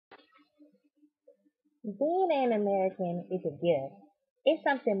Being an American is a gift. It's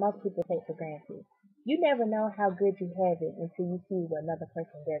something most people take for granted. You never know how good you have it until you see what another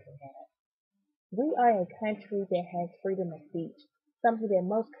person doesn't have. We are a country that has freedom of speech, something that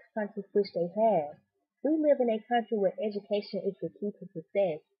most countries wish they had. We live in a country where education is the key to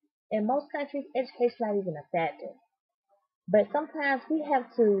success. In most countries, education is not even a factor. But sometimes we have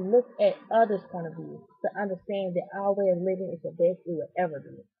to look at others' point of view to understand that our way of living is the best it will ever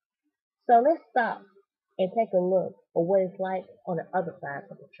be. So let's stop and take a look at what it's like on the other side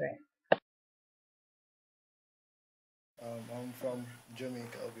of the track. I'm from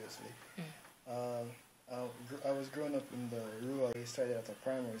Jamaica, obviously. Uh, I was growing up in the rural. I started at a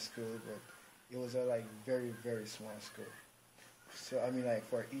primary school, but it was a like very very small school. So I mean, like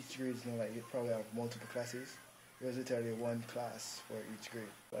for each grade, like you probably have multiple classes. It was literally one class for each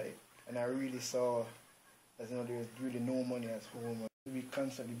grade. And I really saw, there was really no money at home. We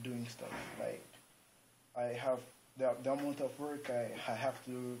constantly doing stuff. Like I have the amount of work I have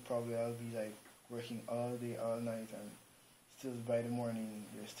to do. Probably I'll be like working all day, all night, and still by the morning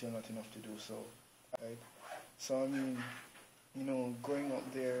there's still not enough to do. Right? So I mean, growing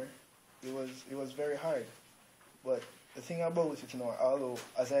up there, it was very hard. But the thing about it, although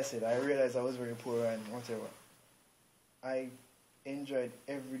as I said, I realized I was very poor and whatever, I enjoyed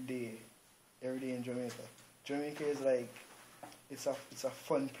every day in Jamaica. Jamaica is like it's a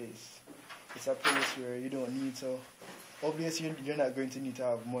fun place. It's a place where you don't need to. Obviously, you're not going to need to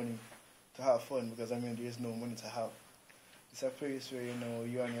have money to have fun because I mean there's no money to have. It's a place where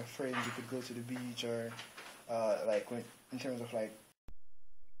you and your friends you could go to the beach or like in terms of like.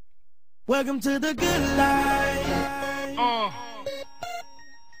 Welcome to the good life.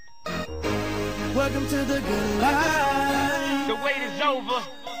 Welcome to the good life. The wait is over.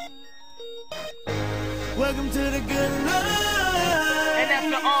 Welcome to the good life. And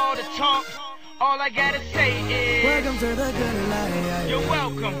after all the talk, all I gotta say is Welcome to the good life. you're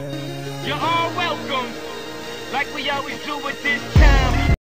welcome. You're all welcome. Like we always do at this time.